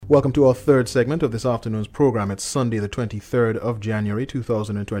Welcome to our third segment of this afternoon's program. It's Sunday, the 23rd of January,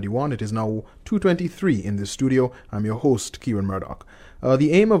 2021. It is now 2:23 in this studio. I'm your host, Kieran Murdoch.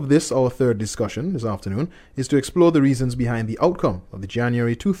 The aim of this, our third discussion this afternoon, is to explore the reasons behind the outcome of the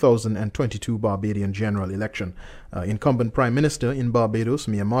January 2022 Barbadian general election. Incumbent Prime Minister in Barbados,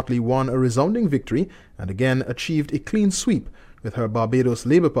 Mia Mottley, won a resounding victory and again achieved a clean sweep, with her Barbados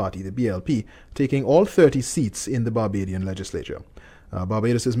Labour Party, the BLP, taking all 30 seats in the Barbadian legislature.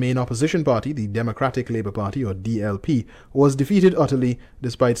 Barbados' main opposition party, the Democratic Labour Party, or DLP, was defeated utterly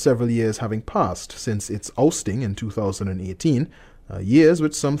despite several years having passed since its ousting in 2018, years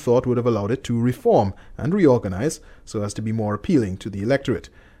which some thought would have allowed it to reform and reorganize so as to be more appealing to the electorate.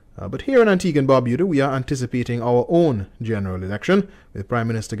 But here in Antigua and Barbuda, we are anticipating our own general election, with Prime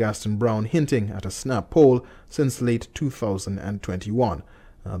Minister Gaston Brown hinting at a snap poll since late 2021.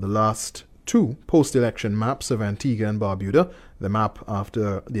 The last two post-election maps of Antigua and Barbuda, the map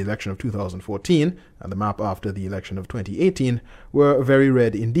after the election of 2014 and the map after the election of 2018, were very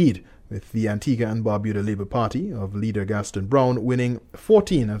red indeed, with the Antigua and Barbuda Labour Party of leader Gaston Brown winning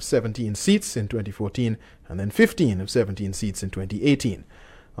 14 of 17 seats in 2014 and then 15 of 17 seats in 2018.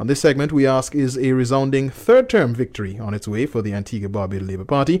 On this segment, we ask, is a resounding third-term victory on its way for the Antigua-Barbuda Labour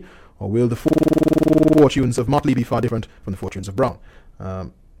Party, or will the fortunes of Mottley be far different from the fortunes of Brown?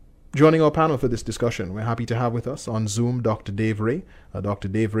 Joining our panel for this discussion, we're happy to have with us on Zoom Dr. Dave Ray. Dr.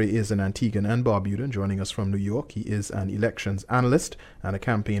 Dave Ray is an Antiguan and Barbudan, joining us from New York. He is an elections analyst and a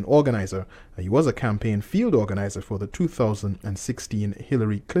campaign organizer. He was a campaign field organizer for the 2016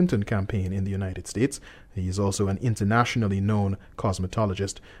 Hillary Clinton campaign in the United States. He is also an internationally known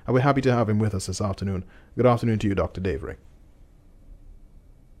cosmetologist. And we're happy to have him with us this afternoon. Good afternoon to you, Dr. Dave Ray.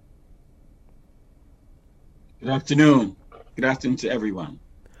 Good afternoon. Good afternoon to everyone.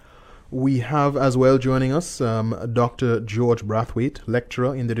 We have as well joining us Dr. George Brathwaite,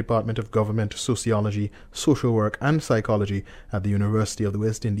 lecturer in the Department of Government Sociology, Social Work and Psychology at the University of the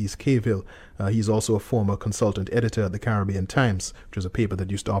West Indies, Cave Hill. He's also a former consultant editor at the Caribbean Times, which is a paper that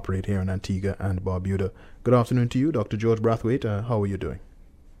used to operate here in Antigua and Barbuda. Good afternoon to you, Dr. George Brathwaite. How are you doing?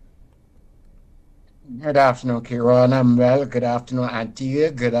 Good afternoon, Kieran. I'm well. Good afternoon,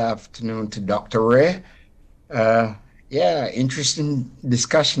 Antigua. Good afternoon to Dr. Ray. Yeah, interesting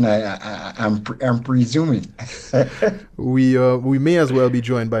discussion. I'm presuming. We may as well be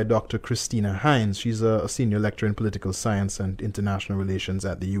joined by Dr. Christina Hines. She's a senior lecturer in political science and international relations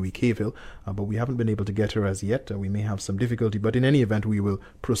at the UWI Cave Hill, but we haven't been able to get her as yet. We may have some difficulty, but in any event, we will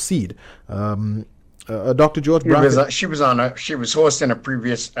proceed. Dr. George Brown. She was hosting a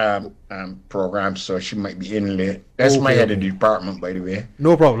previous program, so she might be in late. That's my head of the department, by the way.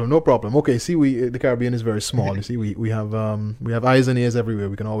 No problem. Okay, see, the Caribbean is very small. You see, we have eyes and ears everywhere.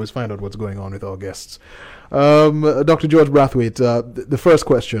 We can always find out what's going on with our guests. Dr. George Brathwaite, the first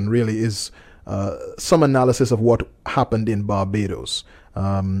question really is some analysis of what happened in Barbados.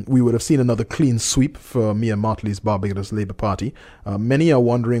 We would have seen another clean sweep for Mia Mottley's Barbados Labour Party. Many are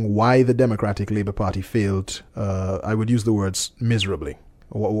wondering why the Democratic Labour Party failed, I would use the words miserably.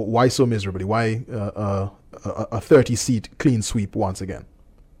 Why so miserably? Why a 30-seat clean sweep once again?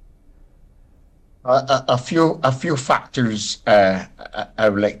 A few factors I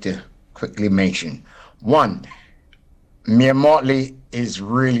would like to quickly mention. One, Mia Mottley is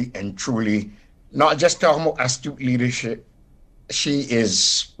really and truly not just talking about astute leadership. She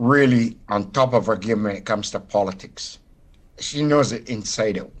is really on top of her game when it comes to politics. She knows it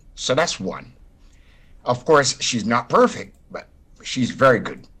inside out. So that's one. Of course, she's not perfect, but she's very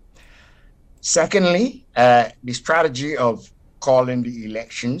good. Secondly, the strategy of calling the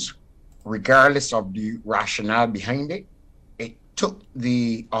elections, regardless of the rationale behind it, it took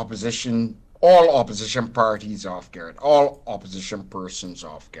the opposition, all opposition parties off guard, all opposition persons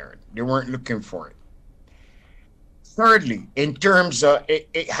off guard. They weren't looking for it. Thirdly, in terms of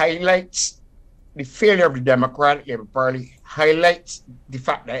it highlights the failure of the Democratic Labour Party, highlights the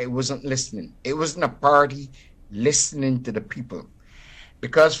fact that it wasn't listening. It wasn't a party listening to the people.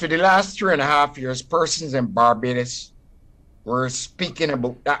 Because for the last 3.5 years, persons in Barbados were speaking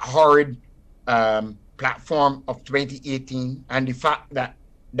about that horrid platform of 2018 and the fact that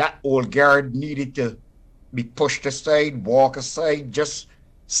that old guard needed to be pushed aside, walk aside, just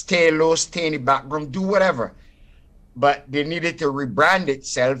stay low, stay in the background, do whatever. But they needed to rebrand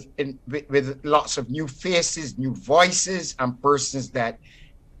itself with lots of new faces, new voices, and persons that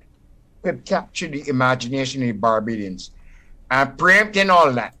could capture the imagination of the Barbadians. And preempting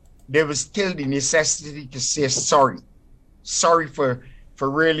all that, there was still the necessity to say sorry. Sorry for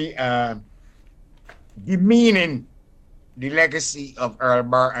really demeaning the legacy of Earl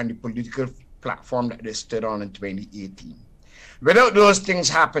Barr and the political platform that they stood on in 2018. Without those things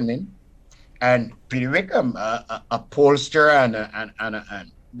happening, and Peter Wickham, a pollster and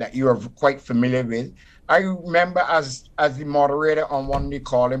that you are quite familiar with, I remember as the moderator on one of the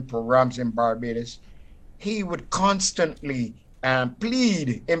calling programs in Barbados, he would constantly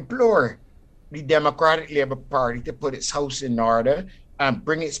implore the Democratic Labour Party to put its house in order and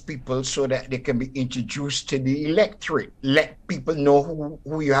bring its people so that they can be introduced to the electorate. Let people know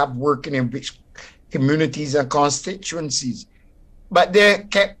who you have working in which communities and constituencies. But they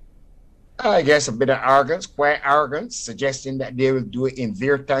kept, I guess, a bit of arrogance, quiet arrogance, suggesting that they will do it in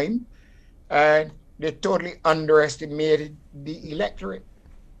their time. And they totally underestimated the electorate.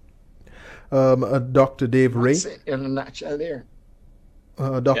 Dr. Dave Ray. That's it in a nutshell there.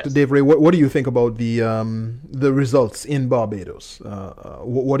 Dr. Yes. Dave Ray, what do you think about the results in Barbados?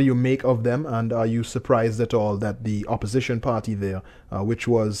 What do you make of them, and are you surprised at all that the opposition party there, which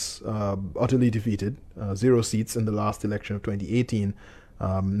was utterly defeated, 0 seats in the last election of 2018,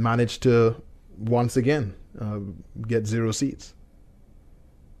 managed to once again get 0 seats?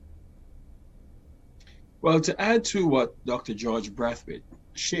 Well, to add to what Dr. George Brathwaite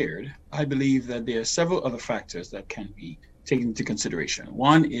shared, I believe that there are several other factors that can be taken into consideration.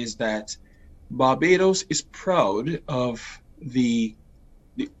 One is that Barbados is proud of the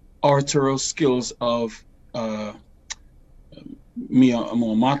oratorial skills of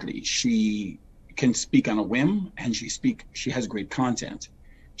Mottley. She can speak on a whim, and she has great content.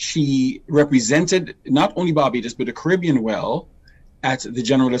 She represented not only Barbados but the Caribbean well at the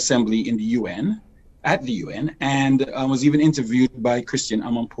General Assembly in the UN, and was even interviewed by Christian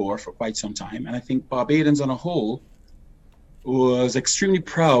Amanpour for quite some time. And I think Barbadians on a whole was extremely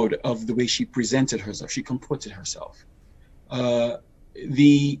proud of the way she presented herself. She comported herself.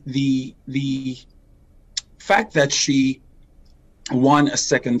 The fact that she won a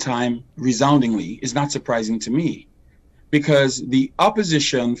second time resoundingly is not surprising to me, because the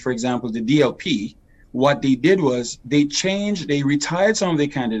opposition, for example, the DLP, what they did was they retired some of their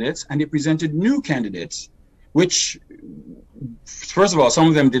candidates and they presented new candidates, which, first of all, some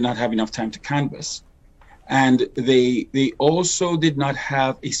of them did not have enough time to canvass. And they also did not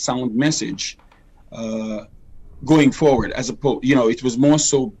have a sound message going forward, as opposed, it was more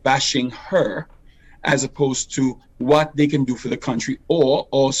so bashing her as opposed to what they can do for the country, or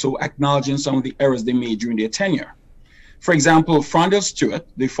also acknowledging some of the errors they made during their tenure. For example, Frondell Stewart,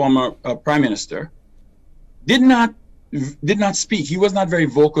 the former prime minister, did not speak. He was not very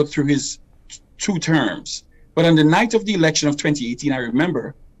vocal through his 2 terms. But on the night of the election of 2018, I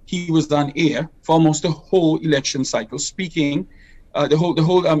remember he was on air for almost the whole election cycle, speaking the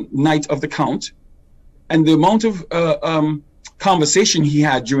whole night of the count. And the amount of conversation he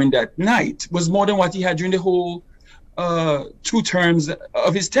had during that night was more than what he had during the whole 2 terms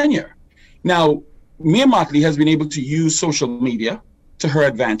of his tenure. Now, Mia Mottley has been able to use social media to her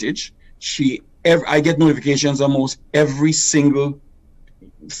advantage. I get notifications almost every single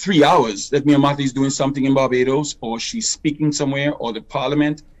 3 hours that Mia Mottley is doing something in Barbados, or she's speaking somewhere, or the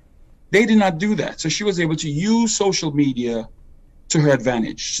parliament. They did not do that. So she was able to use social media to her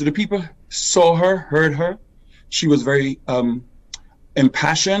advantage. So the people saw her, heard her. She was very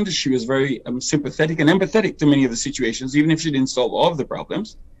impassioned. She was very sympathetic and empathetic to many of the situations, even if she didn't solve all of the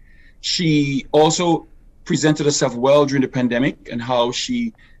problems. She also presented herself well during the pandemic and how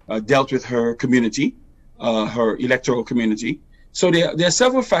she dealt with her community, her electoral community. So there are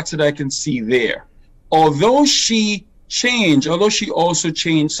several facts that I can see there. Although she also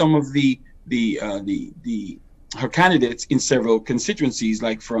changed some of her candidates in several constituencies,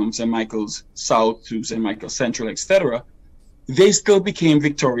 like from St. Michael's South to St. Michael's Central, etc., they still became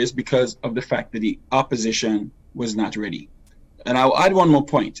victorious because of the fact that the opposition was not ready. And I'll add one more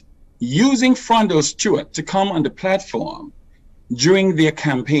point. Using Frondell Stewart to come on the platform during their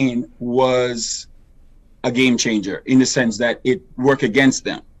campaign was a game changer, in the sense that it worked against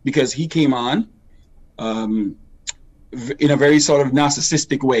them, because he came on in a very sort of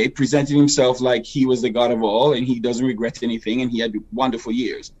narcissistic way, presenting himself like he was the god of all and he doesn't regret anything and he had wonderful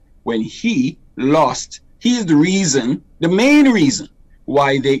years. When he lost, he is the main reason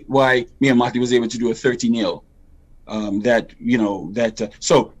why Mia Mottley was able to do a 30-0.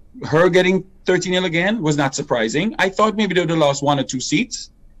 So her getting 30-0 again was not surprising. I thought maybe they would have lost 1 or 2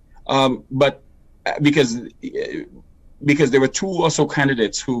 seats, but because there were 2 or so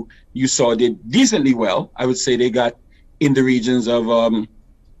candidates who you saw did decently well. I would say they got in the regions of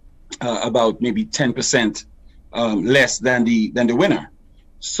about maybe 10% less than the winner.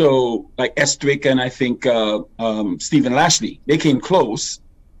 So like S2.E13 and I think Stephen Lashley, they came close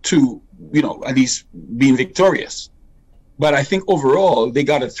to at least being victorious. But I think overall they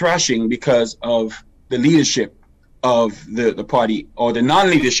got a thrashing because of the leadership of the party, or the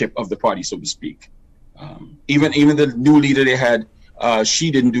non-leadership of the party, so to speak. Even the new leader they had,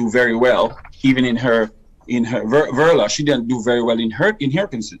 she didn't do very well. Even in her Verla, she didn't do very well in her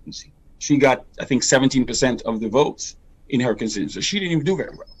constituency. She got, I think, 17% of the votes in her constituency. So she didn't even do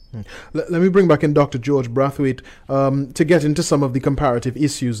very well. Let me bring back in Dr. George Brathwaite to get into some of the comparative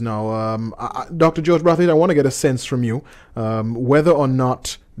issues now. Dr. George Brathwaite, I want to get a sense from you whether or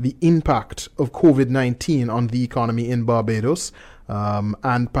not the impact of COVID-19 on the economy in Barbados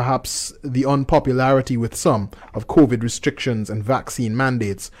and perhaps the unpopularity with some of COVID restrictions and vaccine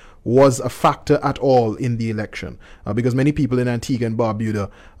mandates was a factor at all in the election. Because many people in Antigua and Barbuda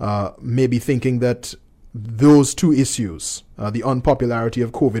may be thinking that those two issues, the unpopularity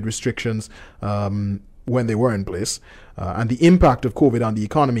of COVID restrictions when they were in place, and the impact of COVID on the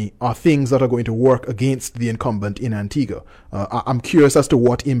economy, are things that are going to work against the incumbent in Antigua. I'm curious as to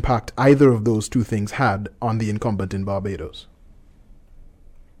what impact either of those two things had on the incumbent in Barbados.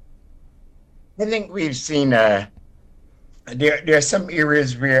 I think we've seen there are some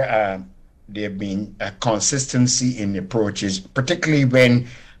areas where there have been a consistency in approaches, particularly when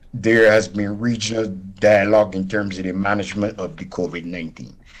there has been regional dialogue in terms of the management of the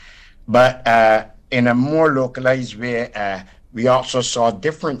COVID-19. But in a more localized way, we also saw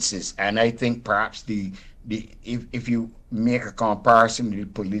differences. And I think perhaps if you make a comparison with the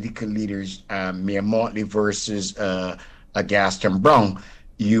political leaders, Mayor Mottley versus Gaston Brown,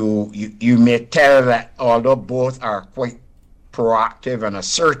 you may tell that although both are quite proactive and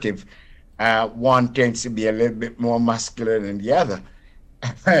assertive, one tends to be a little bit more muscular than the other.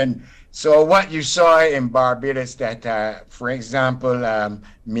 And so what you saw in Barbados that, for example,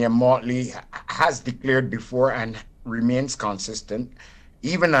 Mayor Mottley has declared before and remains consistent,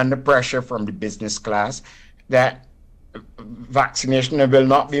 even under pressure from the business class, that vaccination will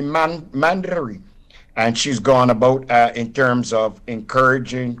not be mandatory. And she's gone about in terms of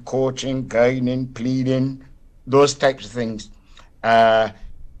encouraging, coaching, guiding, pleading, those types of things.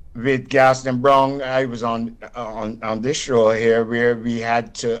 With Gaston Brown, I was on this show here where we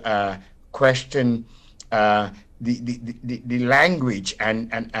had to question the language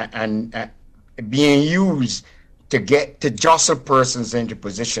and being used to jostle persons into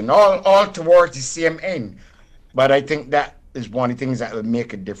position, all towards the same end. But I think that is one of the things that will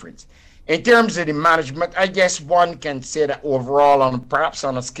make a difference. In terms of the management, I guess one can say that overall, perhaps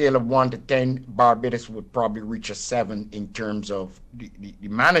on a scale of 1 to 10, Barbados would probably reach a 7 in terms of the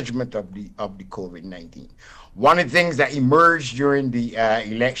management of the COVID-19. One of the things that emerged during the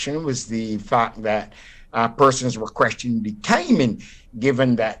election was the fact that persons were questioning the timing,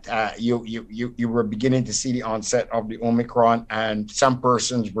 given that you were beginning to see the onset of the Omicron, and some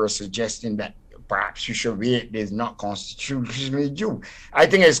persons were suggesting that perhaps you should wait, it is not constitutionally due. I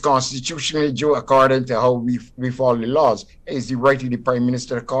think it's constitutionally due according to how we follow the laws. It's the right of the Prime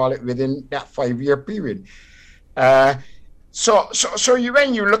Minister to call it within that 5-year period. So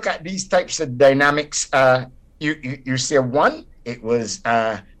when you look at these types of dynamics, you say, one, it was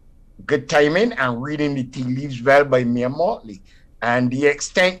good timing and reading the tea leaves well by Mayor Mottley. And the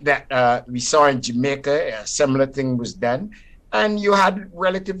extent that we saw in Jamaica, a similar thing was done. And you had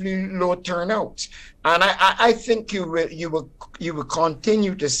relatively low turnouts, and I think you will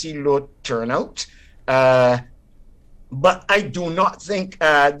continue to see low turnout, but I do not think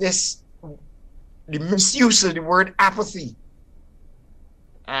the misuse of the word apathy.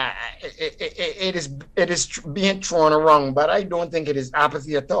 It is being thrown around, but I don't think it is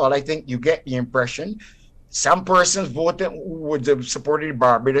apathy at all. I think you get the impression some persons voted who would have supported the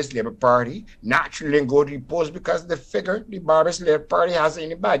Barbados Labour Party naturally and go to the polls because they figure the Barbados Labour Party has in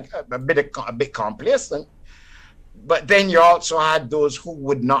the bag, a bit complacent. But then you also had those who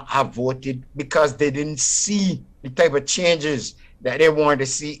would not have voted because they didn't see the type of changes that they wanted to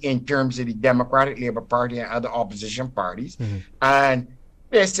see in terms of the Democratic Labour Party and other opposition parties. Mm-hmm. And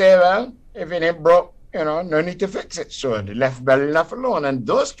they say, well, if it ain't broke, no need to fix it. So they left well enough alone, and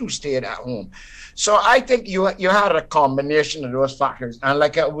those two stayed at home. So I think you had a combination of those factors. And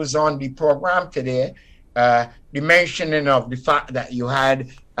like I was on the program today, the mentioning of the fact that you had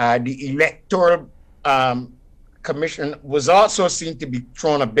the Electoral Commission was also seen to be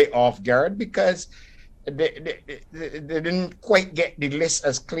thrown a bit off guard because they didn't quite get the list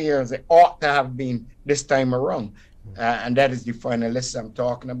as clear as they ought to have been this time around. And that is the final list I'm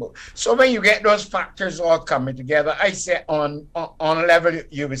talking about. So when you get those factors all coming together, I say on a level,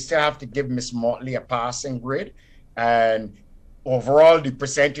 you will still have to give Ms. Mottley a passing grade. And overall, the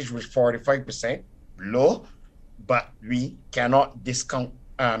percentage was 45%, low, but we cannot discount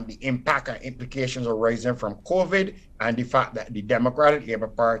the impact and implications arising from COVID and the fact that the Democratic Labour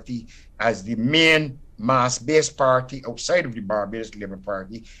Party, as the main mass-based party outside of the Barbados Labour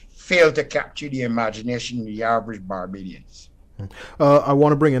Party failed to capture the imagination of the average Barbadians. I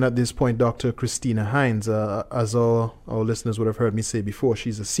want to bring in at this point Dr. Christina Hines. As our listeners would have heard me say before,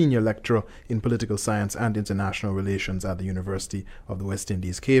 she's a senior lecturer in political science and international relations at the University of the West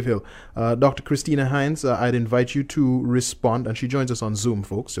Indies, Cave Hill. Dr. Christina Hines, I'd invite you to respond, and she joins us on Zoom,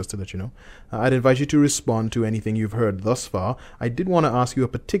 folks, just to let you know. I'd invite you to respond to anything you've heard thus far. I did want to ask you a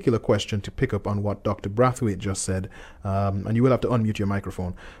particular question to pick up on what Dr. Brathwaite just said, and you will have to unmute your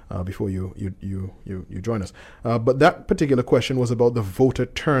microphone before you join us. But that particular question was about the voter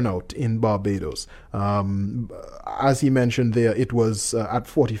turnout in Barbados. As he mentioned there, it was at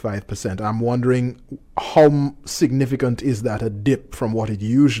 45%. I'm wondering how significant is that a dip from what it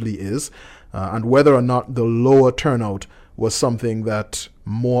usually is, and whether or not the lower turnout was something that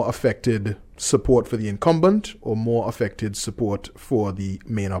more affected support for the incumbent or more affected support for the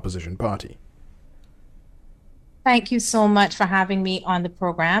main opposition party. Thank you so much for having me on the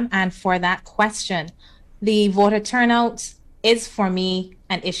program and for that question. The voter turnout is for me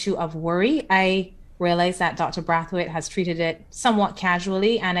an issue of worry. I realize that Dr. Brathwaite has treated it somewhat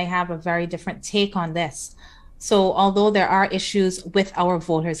casually, and I have a very different take on this. So although there are issues with our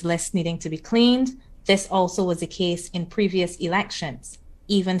voters list needing to be cleaned, this also was the case in previous elections.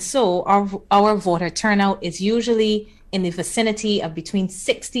 Even so, our voter turnout is usually in the vicinity of between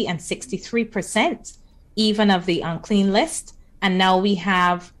 60 and 63%, even of the unclean list. And now we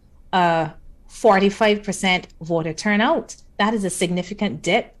have a 45% voter turnout. That is a significant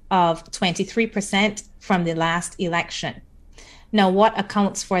dip of 23% from the last election. Now, what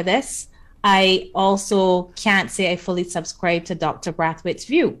accounts for this? I also can't say I fully subscribe to Dr. Brathwaite's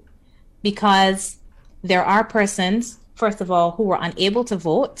view, because there are persons, first of all, who were unable to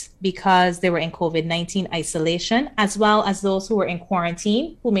vote because they were in COVID-19 isolation, as well as those who were in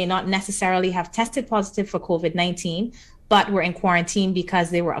quarantine, who may not necessarily have tested positive for COVID-19, but were in quarantine because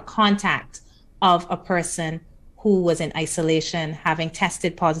they were a contact of a person who was in isolation, having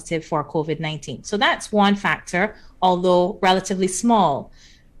tested positive for COVID-19. So that's one factor, although relatively small.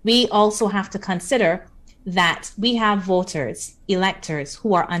 We also have to consider that we have voters, electors,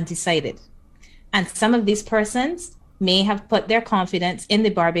 who are undecided. And some of these persons may have put their confidence in the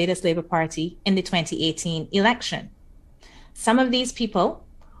Barbados Labour Party in the 2018 election. Some of these people,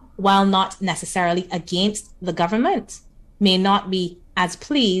 while not necessarily against the government, may not be as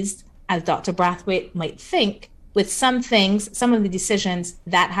pleased as Dr. Brathwaite might think with some things, some of the decisions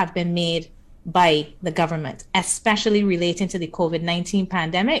that have been made by the government, especially relating to the COVID-19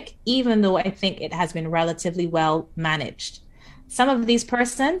 pandemic, even though I think it has been relatively well managed. Some of these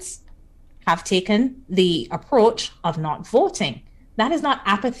persons have taken the approach of not voting. That is not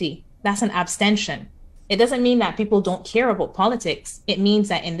apathy, that's an abstention. It doesn't mean that people don't care about politics. It means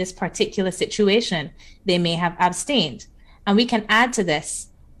that in this particular situation, they may have abstained. And we can add to this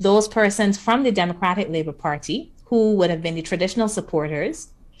those persons from the Democratic Labour Party who would have been the traditional supporters,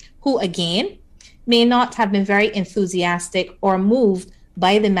 who again may not have been very enthusiastic or moved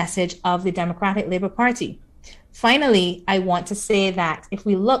by the message of the Democratic Labour Party. Finally, I want to say that if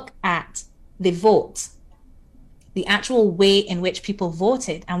we look at the vote, the actual way in which people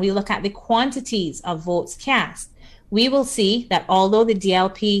voted, and we look at the quantities of votes cast, we will see that although the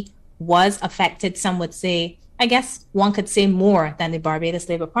DLP was affected, some would say, I guess one could say more than the Barbados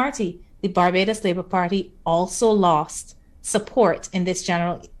Labour Party, the Barbados Labour Party also lost support in this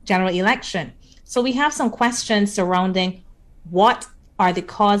general election. So we have some questions surrounding what are the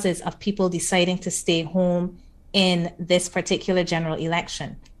causes of people deciding to stay home in this particular general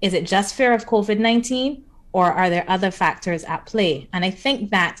election. Is it just fear of COVID-19, or are there other factors at play? And I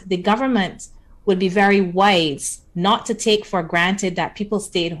think that the government would be very wise not to take for granted that people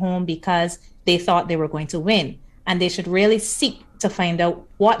stayed home because they thought they were going to win. And they should really seek to find out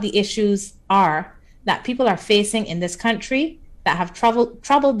what the issues are that people are facing in this country that have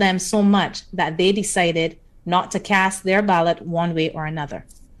troubled them so much that they decided not to cast their ballot one way or another.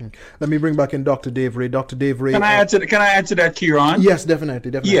 Let me bring back in Dr. Dave Ray. Dr. Dave Ray. Can I add to that, Kieran? Yes,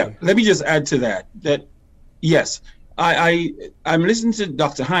 definitely. Yeah, let me just add to that. Yes, I'm listening to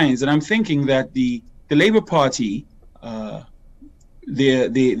Dr. Hines, and I'm thinking that the Labour Party, the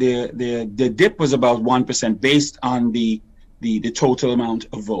dip was about 1% based on the total amount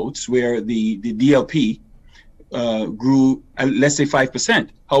of votes, where the DLP grew, let's say 5%.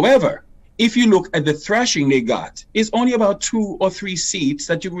 However, if you look at the thrashing they got, it's only about 2 or 3 seats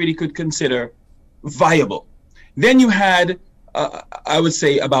that you really could consider viable. Then you had, I would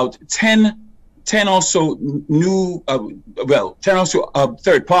say, about 10 or so new, 10 or so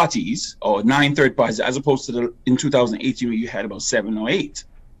third parties, or 9 third parties, as opposed to in 2018 where you had about 7 or 8,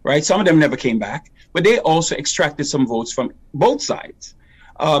 right? Some of them never came back. but they also extracted some votes from both sides.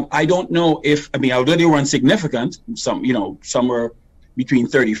 I don't know if, I mean, although they were insignificant, some were between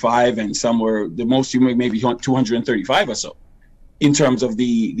 35 and some were, the most maybe 235 or so in terms of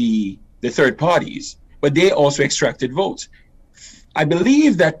the third parties, but they also extracted votes. I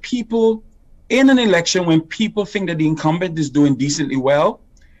believe that people in an election, when people think that the incumbent is doing decently well,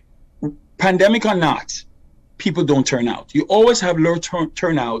 pandemic or not, people don't turn out. You always have low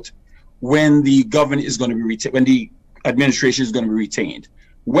turnout when the government is going to be retained, when the administration is going to be retained.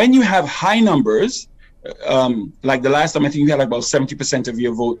 When you have high numbers, like the last time, I think you had like about 70% of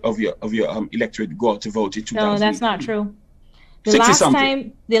your vote of your electorate go out to vote in 2000. No, that's not true. The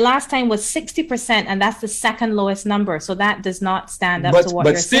last time was 60%, and that's the second lowest number. So that does not stand up to what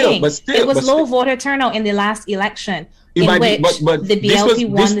you're saying. It was low voter turnout in the last election, in which the BLP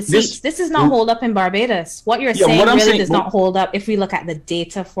won the seats. This does not hold up in Barbados. What you're saying really does not hold up if we look at the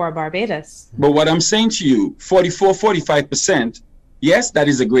data for Barbados. But what I'm saying to you, 45%, yes, that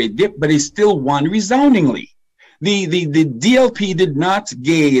is a great dip, but it still won resoundingly. The DLP did not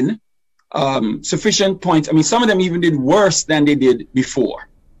gain sufficient points. I mean, some of them even did worse than they did before.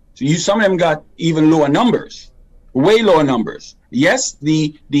 So some of them got even lower numbers, way lower numbers. Yes,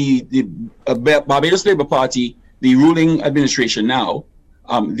 the Barbados Labour Party, the ruling administration now,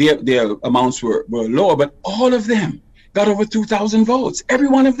 their amounts were lower, but all of them got over 2,000 votes. Every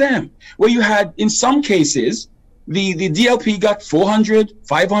one of them. Where you had, in some cases, the DLP got 400,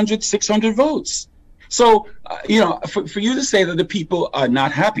 500, 600 votes. So, for you to say that the people are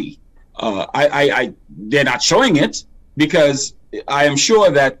not happy, they're not showing it, because I am sure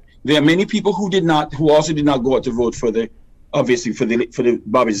that there are many people who also did not go out to vote for the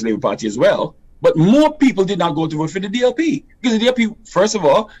Barbados Labour Party as well. But more people did not go to vote for the DLP, because the DLP, first of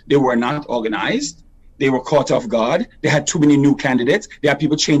all, they were not organized. They were caught off guard. They had too many new candidates. They had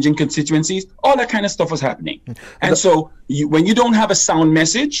people changing constituencies. All that kind of stuff was happening. And so when you don't have a sound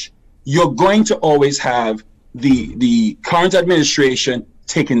message, you're going to always have the current administration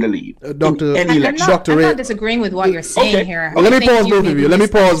taking the lead. I'm not disagreeing with what you're saying here. Let me pause both of you. Let me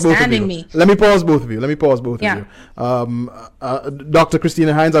pause both of you. Dr.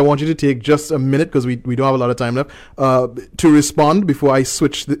 Christina Hines, I want you to take just a minute, because we don't have a lot of time left, to respond before I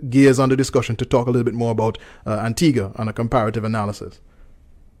switch the gears on the discussion to talk a little bit more about Antigua and a comparative analysis.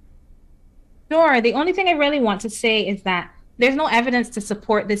 Sure. The only thing I really want to say is that there's no evidence to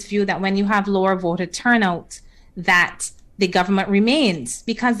support this view that when you have lower voter turnout, that the government remains,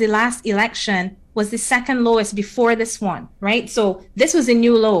 because the last election was the second lowest before this one, right? So this was a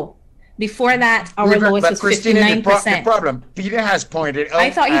new low. Before that, our lowest was 59%. The problem, Peter has pointed out. I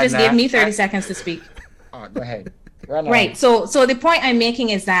thought you just gave me 30 seconds to speak. Oh, go ahead. Right. So the point I'm making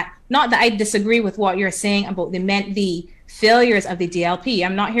is that, not that I disagree with what you're saying about the failures of the DLP.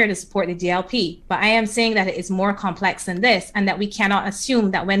 I'm not here to support the DLP, but I am saying that it is more complex than this, and that we cannot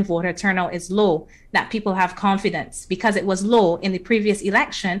assume that when voter turnout is low, that people have confidence, because it was low in the previous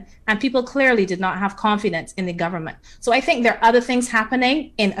election and people clearly did not have confidence in the government. So I think there are other things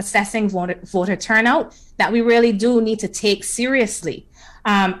happening in assessing voter turnout that we really do need to take seriously.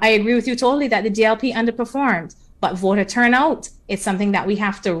 I agree with you totally that the DLP underperformed, but voter turnout is something that we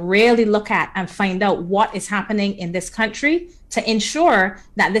have to really look at and find out what is happening in this country to ensure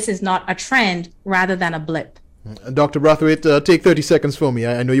that this is not a trend rather than a blip. Dr. Brathwaite, take 30 seconds for me.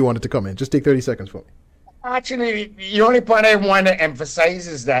 I know you wanted to come in. Just take 30 seconds for me. Actually, the only point I want to emphasize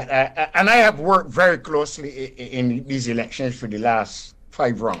is that, and I have worked very closely in these elections for the last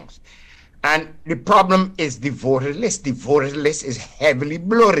 5 rounds, and the problem is the voter list. The voter list is heavily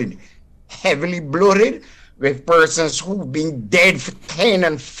bloated with persons who've been dead for 10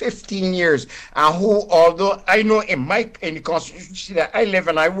 and 15 years, and who, although I know in the constituency that I live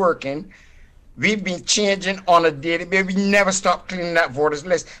and I work in, we've been changing on a daily basis. We never stopped cleaning that voters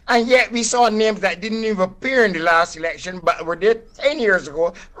list. And yet we saw names that didn't even appear in the last election, but were there 10 years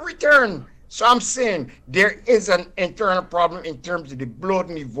ago, return. So I'm saying there is an internal problem in terms of the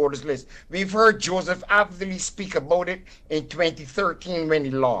bloating the voters list. We've heard Joseph Avdali speak about it in 2013 when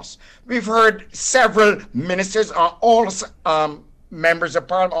he lost. We've heard several ministers on all members of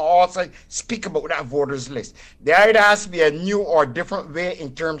parliament also speak about that voters list. There either has to be a new or different way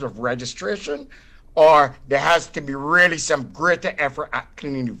in terms of registration, or there has to be really some greater effort at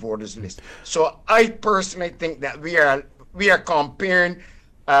cleaning the voters list. So I personally think that we are comparing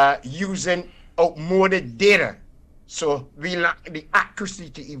using outmoded data. So we lack the accuracy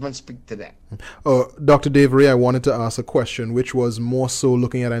to even speak to that. Dr. Dave Ray, I wanted to ask a question which was more so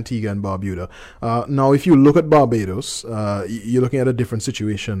looking at Antigua and Barbuda. Now, if you look at Barbados, you're looking at a different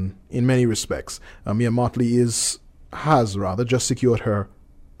situation in many respects. Mia Mottley has just secured her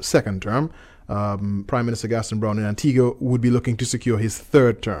second term. Prime Minister Gaston Brown in Antigua would be looking to secure his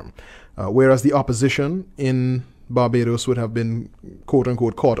third term, whereas the opposition in Barbados would have been,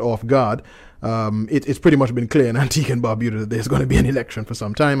 quote-unquote, caught off guard. It's pretty much been clear in Antigua and Barbuda that there's going to be an election for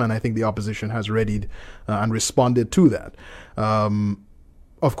some time, and I think the opposition has readied and responded to that.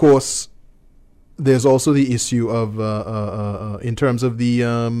 Of course, there's also the issue of, in terms of the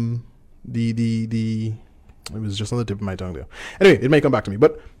it was just on the tip of my tongue there. Anyway, it may come back to me.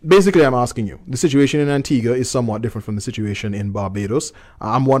 But basically, I'm asking you, the situation in Antigua is somewhat different from the situation in Barbados.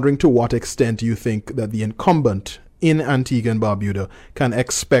 I'm wondering to what extent you think that the incumbent in Antigua and Barbuda can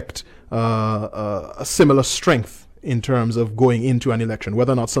expect a similar strength in terms of going into an election,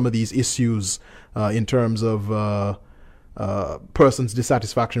 whether or not some of these issues in terms of persons'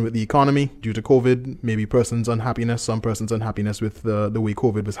 dissatisfaction with the economy due to COVID, maybe persons' unhappiness, some persons' unhappiness with the way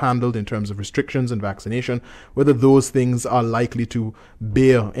COVID was handled in terms of restrictions and vaccination, whether those things are likely to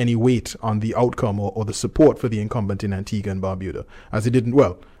bear any weight on the outcome or the support for the incumbent in Antigua and Barbuda, as it didn't,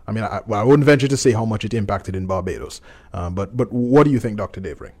 well, I mean, I wouldn't venture to say how much it impacted in Barbados, but what do you think, Dr.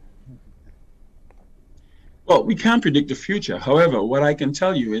 Davering? Well, we can't predict the future. However, what I can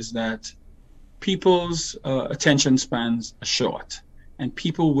tell you is that people's attention spans are short, and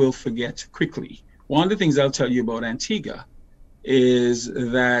people will forget quickly. One of the things I'll tell you about Antigua is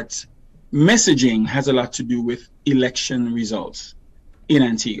that messaging has a lot to do with election results in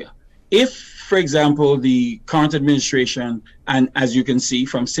Antigua. If, for example, the current administration, and as you can see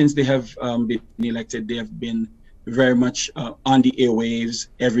from since they have been elected, they have been very much on the airwaves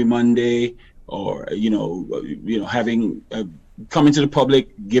every Monday, or having coming to the public,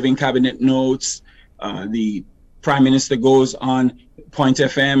 giving cabinet notes. The Prime Minister goes on Point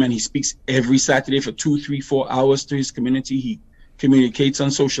FM and he speaks every Saturday for 2, 3, 4 hours to his community. He communicates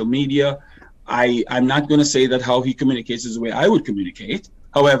on social media. I'm not going to say that how he communicates is the way I would communicate.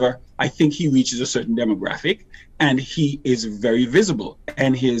 However, I think he reaches a certain demographic and he is very visible,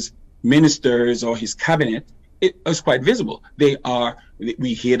 and his ministers or his cabinet, it is quite visible.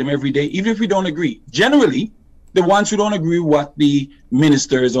 We hear them every day, even if we don't agree. Generally, the ones who don't agree with what the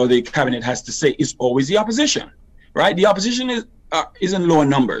ministers or the cabinet has to say is always the opposition, right? The opposition is in lower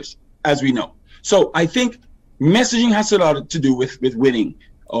numbers, as we know. So I think messaging has a lot to do with winning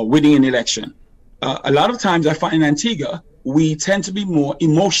or winning an election. A lot of times I find in Antigua, we tend to be more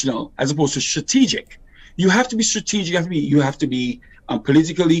emotional as opposed to strategic. You have to be strategic. You have to be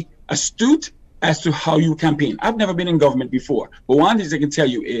politically astute as to how you campaign. I've never been in government before, but one of the things I can tell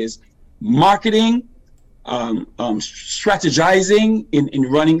you is marketing, strategizing in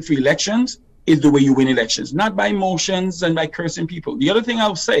running for elections is the way you win elections, not by emotions and by cursing people. The other thing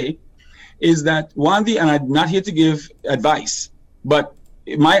I'll say is that and I'm not here to give advice, but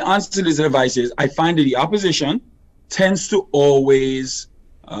my answer to this advice is I find that the opposition tends to always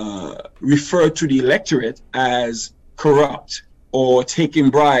refer to the electorate as corrupt or taking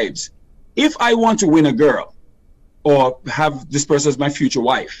bribes. If I want to win a girl or have this person as my future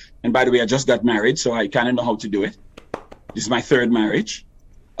wife, and by the way, I just got married, so I kind of know how to do it. This is my third marriage.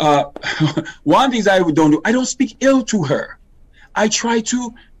 One of the things I don't do, I don't speak ill to her. I try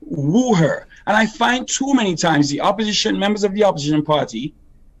to woo her. And I find too many times the opposition, members of the opposition party,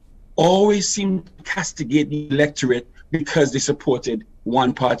 always seem to castigate the electorate because they supported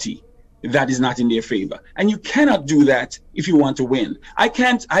one party that is not in their favor. And you cannot do that if you want to win. I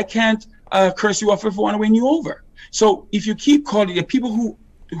can't curse you off if I want to win you over. So if you keep calling the people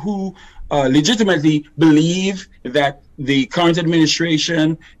who legitimately believe that the current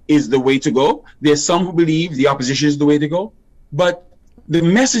administration is the way to go, there's some who believe the opposition is the way to go, but the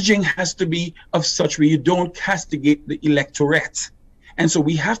messaging has to be of such where you don't castigate the electorate. And so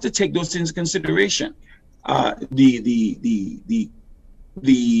we have to take those into consideration. The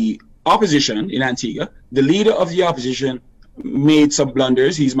opposition in Antigua, the leader of the opposition made some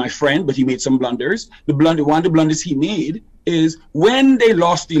blunders. He's my friend, but he made some blunders. One of the blunders he made is when they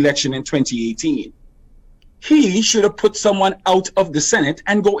lost the election in 2018, he should have put someone out of the Senate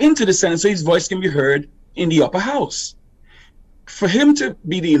and go into the Senate so his voice can be heard in the upper house. For him to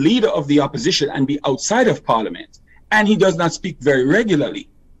be the leader of the opposition and be outside of Parliament, and he does not speak very regularly,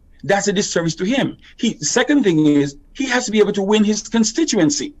 that's a disservice to him. The second thing is he has to be able to win his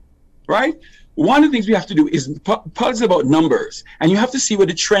constituency, right? One of the things we have to do is politics about numbers, and you have to see where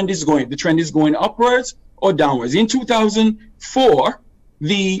the trend is going. The trend is going upwards or downwards. In 2004,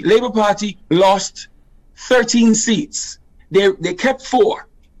 the Labour Party lost 13 seats. They kept 4.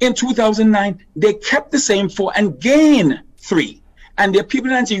 In 2009, they kept the same 4 and gained 3. And there are people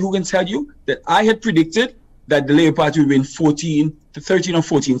in Antigua who can tell you that I had predicted that the Labour Party would win 13 or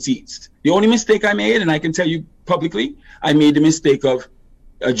 14 seats. The only mistake I made, and I can tell you publicly, I made the mistake of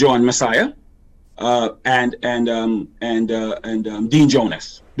John Messiah. Dean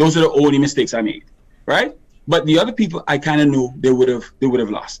Jonas. Those are the only mistakes I made, right? But the other people, I kind of knew they would have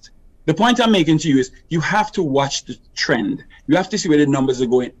lost. The point I'm making to you is you have to watch the trend. You have to see where the numbers are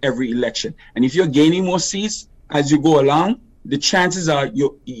going every election. And if you're gaining more seats as you go along, the chances are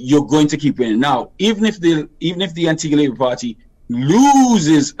you're going to keep winning. Now, even if the Antigua Labour Party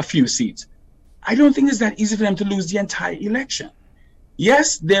loses a few seats, I don't think it's that easy for them to lose the entire election.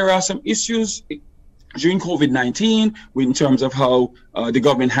 Yes, there are some issues during COVID-19 in terms of how the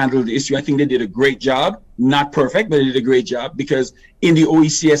government handled the issue. I think they did a great job. Not perfect, but they did a great job, because in the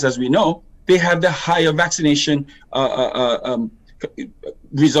OECS, as we know, they have the higher vaccination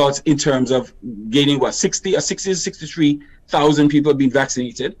results in terms of gaining 63,000 people being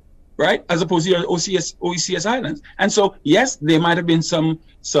vaccinated, right? As opposed to the OECS islands. And so, yes, there might have been some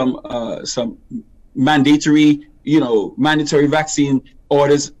mandatory vaccine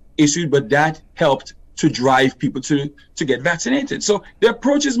orders issued, but that helped to drive people to get vaccinated. So the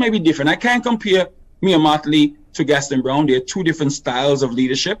approaches may be different. I can't compare Mia Mottley to Gaston Brown. They're two different styles of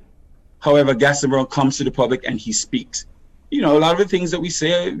leadership. However, Gaston Brown comes to the public and he speaks. A lot of the things that we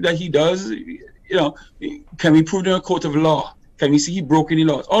say that he does, can be proved in a court of law? Can we see he broke any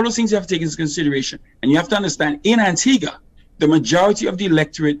laws? All those things you have to take into consideration. And you have to understand, in Antigua, the majority of the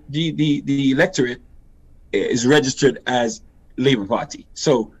electorate, the electorate is registered as Labour Party.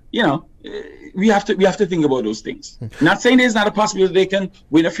 So, we have to think about those things. Not saying there's not a possibility they can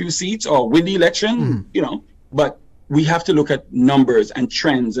win a few seats or win the election, but we have to look at numbers and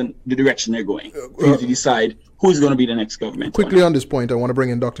trends and the direction they're going to decide who's going to be the next government. Quickly on this point, I want to bring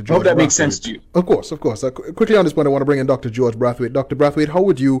in Dr. George. I hope that makes sense to you. Of course. Quickly on this point, I want to bring in Dr. George Brathwaite. Dr. Brathwaite, how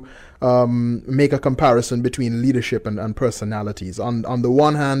would you make a comparison between leadership and personalities? On the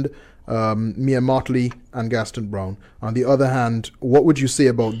one hand, Mia Mottley and Gaston Brown. On the other hand, what would you say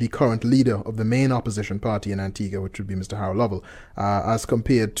about the current leader of the main opposition party in Antigua, which would be Mr. Harold Lovell, as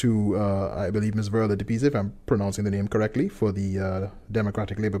compared to, I believe, Ms. Verla de Pise, if I'm pronouncing the name correctly, for the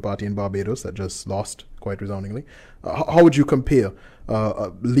Democratic Labour Party in Barbados that just lost quite resoundingly? How would you compare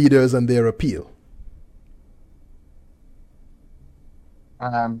leaders and their appeal?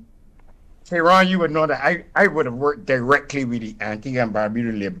 Ron, you would know that I would have worked directly with the Antigua and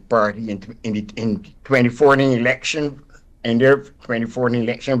Barbuda Labour Party in 2014 election, in their 2014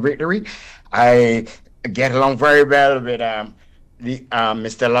 election victory. I get along very well with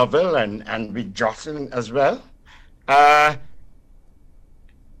Mr. Lovell and with Jocelyn as well.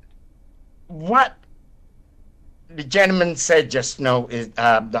 What the gentleman said just now is,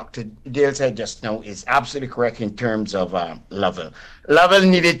 Dr. Dale said just now, is absolutely correct in terms of Lovell. Lovell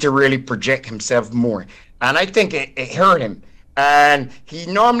needed to really project himself more, and I think it hurt him. And he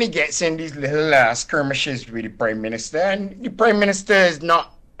normally gets in these little skirmishes with the Prime Minister, and the Prime Minister is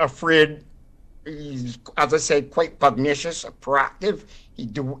not afraid. He's, as I said, quite pugnacious, proactive. He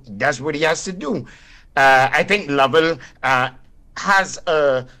does what he has to do. I think Lovell has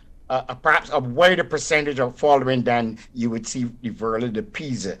perhaps a wider percentage of following than you would see the Verla de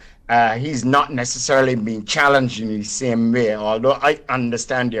Pise. He's not necessarily being challenged in the same way, although I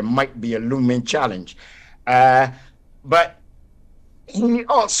understand there might be a looming challenge. But he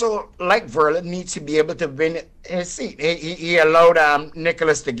also, like Verla, needs to be able to win his seat. He allowed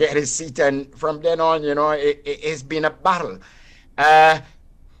Nicholas to get his seat, and from then on, it's been a battle.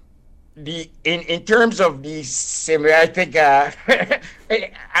 In terms of the same, I think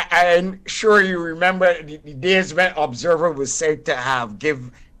I'm sure you remember the days when Observer was said to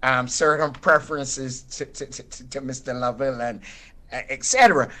give certain preferences to Mr. Lovell and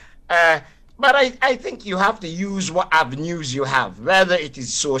etc. But I think you have to use what avenues you have, whether it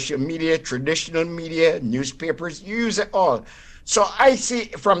is social media, traditional media, newspapers, you use it all. So I see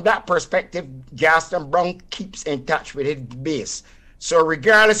from that perspective, Gaston Brown keeps in touch with his base. So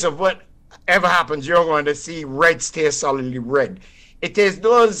regardless of whatever happens, you're going to see red stay solidly red. It is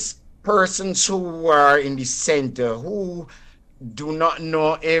those persons who are in the center who do not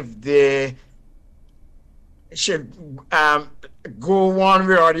know if they should go one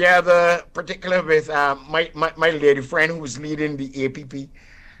way or the other, particularly with my lady friend who's leading the APP.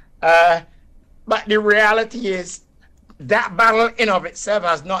 But the reality is that battle in of itself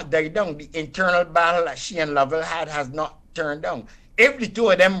has not died down. The internal battle that she and Lovell had has not turned down. If the two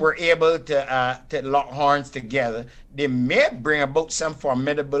of them were able to lock horns together, they may bring about some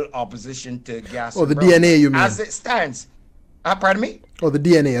formidable opposition to Gaston the Brown. DNA, you mean? As it stands. Pardon me? The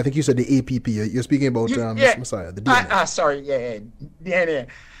DNA. I think you said the APP. You're speaking about Messiah, the DNA. Sorry, DNA.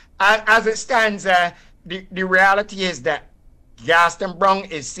 As it stands, the reality is that Gaston Brown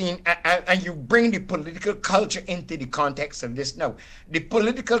is seen, and you bring the political culture into the context of this now. The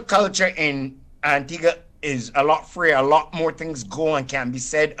political culture in Antigua is a lot freer, a lot more things go and can be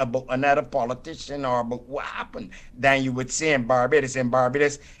said about another politician or about what happened than you would say in Barbados. In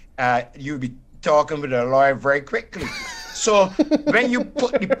Barbados, you'd be talking with a lawyer very quickly. So when you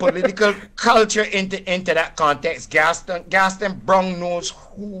put the political culture into that context, Gaston Brown knows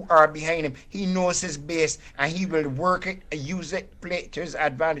who are behind him. He knows his base, and he will work it, use it, play it to his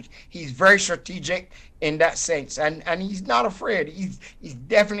advantage. He's very strategic in that sense, and he's not afraid. He's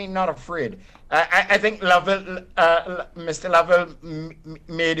definitely not afraid. I think Lovell, Mr. Lovell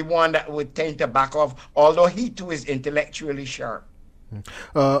may be one that would tend to back off, although he too is intellectually sharp.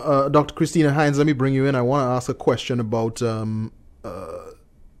 Dr. Christina Hines, let me bring you in. I want to ask a question about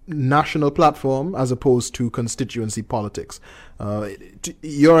national platform as opposed to constituency politics.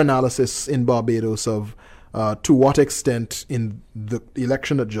 Your analysis in Barbados of to what extent in the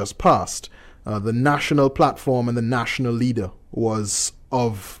election that just passed, the national platform and the national leader was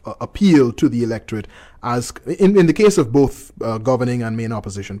of appeal to the electorate, as in the case of both governing and main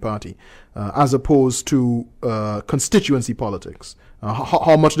opposition party, as opposed to constituency politics.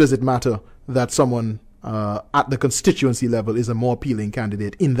 How much does it matter that someone at the constituency level is a more appealing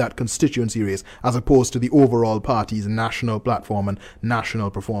candidate in that constituency race, as opposed to the overall party's national platform and national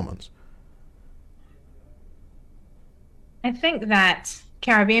performance? I think that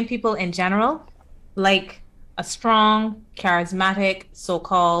Caribbean people in general like a strong, charismatic,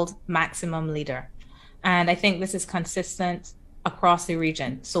 so-called maximum leader. And I think this is consistent across the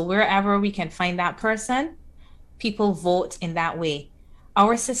region. So wherever we can find that person, people vote in that way.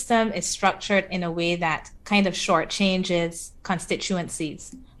 Our system is structured in a way that kind of shortchanges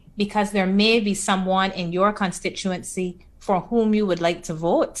constituencies, because there may be someone in your constituency for whom you would like to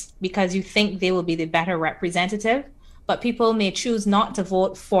vote because you think they will be the better representative, but people may choose not to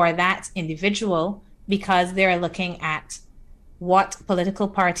vote for that individual because they're looking at what political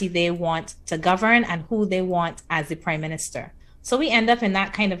party they want to govern and who they want as the prime minister. So we end up in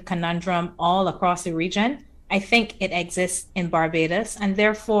that kind of conundrum all across the region. I think it exists in Barbados, and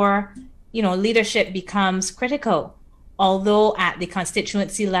therefore, leadership becomes critical. Although at the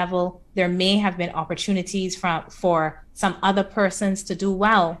constituency level, there may have been opportunities for some other persons to do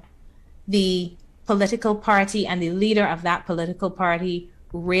well, the political party and the leader of that political party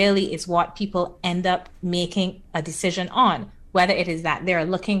really is what people end up making a decision on, whether it is that they're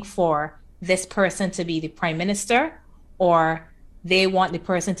looking for this person to be the prime minister or they want the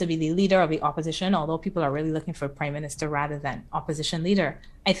person to be the leader of the opposition, although people are really looking for prime minister rather than opposition leader.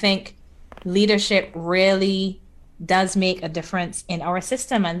 I think leadership really does make a difference in our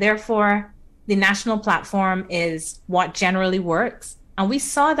system, and therefore the national platform is what generally works. And we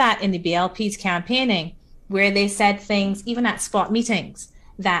saw that in the BLP's campaigning, where they said things, even at spot meetings,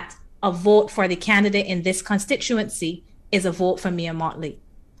 that a vote for the candidate in this constituency is a vote for Mia Mottley.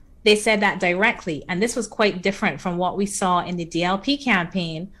 They said that directly, and this was quite different from what we saw in the DLP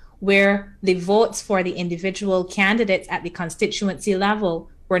campaign, where the votes for the individual candidates at the constituency level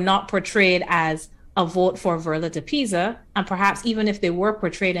were not portrayed as a vote for Verla de Pisa. And perhaps even if they were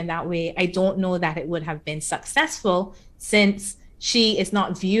portrayed in that way, I don't know that it would have been successful, since she is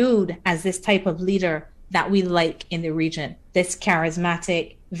not viewed as this type of leader that we like in the region, this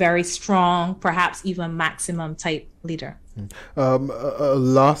charismatic, very strong, perhaps even maximum type leader.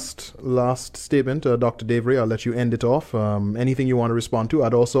 Last statement, Dr. Davery, I'll let you end it off. Anything you want to respond to?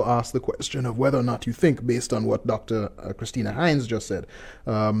 I'd also ask the question of whether or not you think, based on what Dr. Christina Hines just said,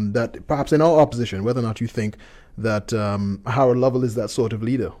 that perhaps in our opposition, whether or not you think that Harold Lovell is that sort of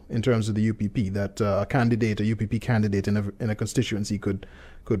leader in terms of the UPP, that a UPP candidate in a constituency could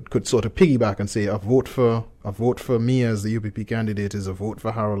sort of piggyback and say a vote for me as the UPP candidate is a vote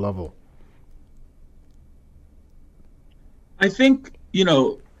for Harold Lovell. I think,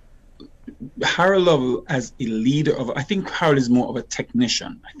 Harold Lovell as a leader I think Harold is more of a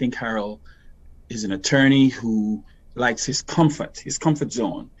technician. I think Harold is an attorney who likes his comfort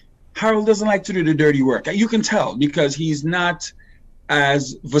zone. Harold doesn't like to do the dirty work. You can tell, because he's not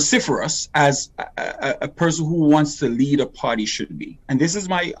as vociferous as a person who wants to lead a party should be. And this is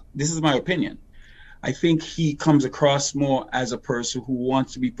my opinion. I think he comes across more as a person who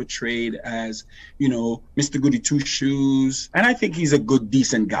wants to be portrayed as, Mr. Goody Two Shoes. And I think he's a good,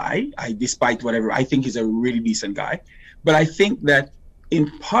 decent guy. Despite whatever, I think he's a really decent guy. But I think that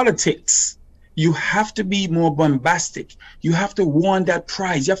in politics, you have to be more bombastic. You have to want that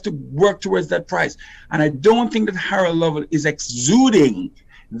prize. You have to work towards that prize. And I don't think that Harold Lovell is exuding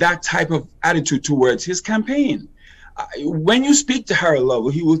that type of attitude towards his campaign. When you speak to Harold Lovell,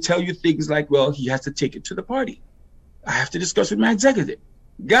 he will tell you things like, well, he has to take it to the party. I have to discuss with my executive.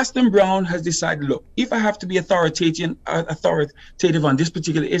 Gaston Brown has decided, look, if I have to be authoritative on this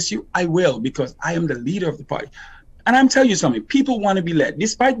particular issue, I will, because I am the leader of the party. And I'm telling you something, people want to be led,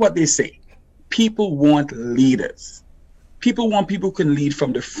 despite what they say. People want leaders. People want people who can lead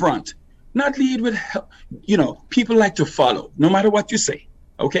from the front, not lead with, people like to follow, no matter what you say.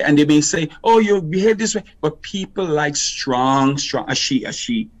 Okay, and they may say, oh, you behave this way, but people like strong, as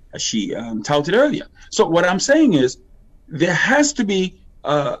she touted earlier. So what I'm saying is, there has to be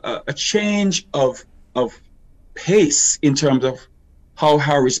a change of pace in terms of how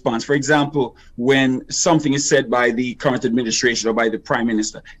her response. For example, when something is said by the current administration or by the prime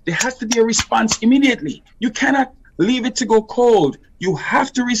minister, there has to be a response immediately. You cannot leave it to go cold. You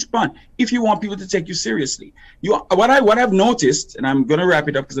have to respond if you want people to take you seriously. What I've noticed, and I'm going to wrap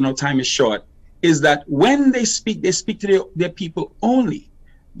it up because I know time is short, is that when they speak to their people only.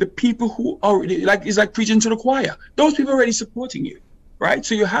 The people who are it's like preaching to the choir. Those people are already supporting you, right?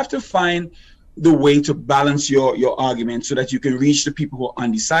 So you have to find the way to balance your argument so that you can reach the people who are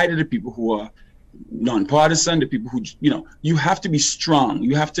undecided, the people who are nonpartisan, the people who, you have to be strong.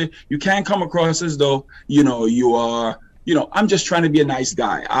 You can't come across as though, you are, I'm just trying to be a nice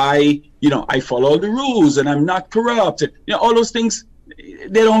guy. I follow all the rules and I'm not corrupt. All those things,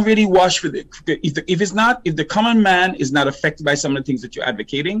 they don't really wash for the, if the common man is not affected by some of the things that you're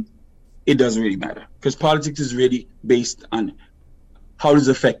advocating, it doesn't really matter, because politics is really based on how does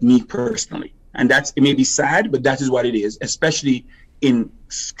it affect me personally. And it may be sad, but that is what it is, especially in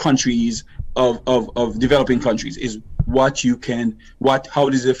countries of developing countries, is how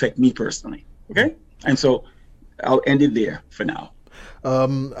does it affect me personally? Okay. And so I'll end it there for now.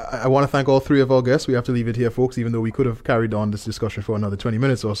 I want to thank all three of our guests. We have to leave it here, folks, even though we could have carried on this discussion for another 20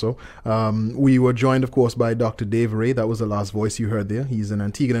 minutes or so. We were joined, of course, by Dr. Dave Ray. That was the last voice you heard there. He's an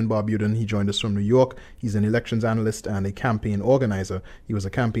Antiguan and Barbudan. He joined us from New York. He's an elections analyst and a campaign organizer. He was a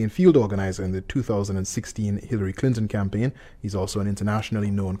campaign field organizer in the 2016 Hillary Clinton campaign. He's also an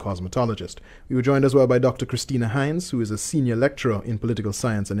internationally known cosmetologist. We were joined as well by Dr. Christina Hines, who is a senior lecturer in political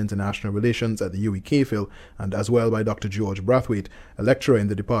science and international relations at the UWI-CAFIL, and as well by Dr. George Brathwaite, a lecturer in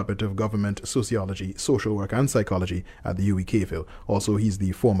the Department of Government, Sociology, Social Work and Psychology at the UWI-CAFIL. Also, he's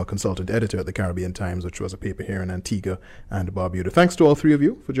the former consultant editor at the Caribbean Times, which was a paper here in Antigua and Barbuda. Thanks to all three of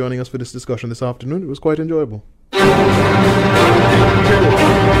you for joining us for this discussion this afternoon. It was quite enjoyable.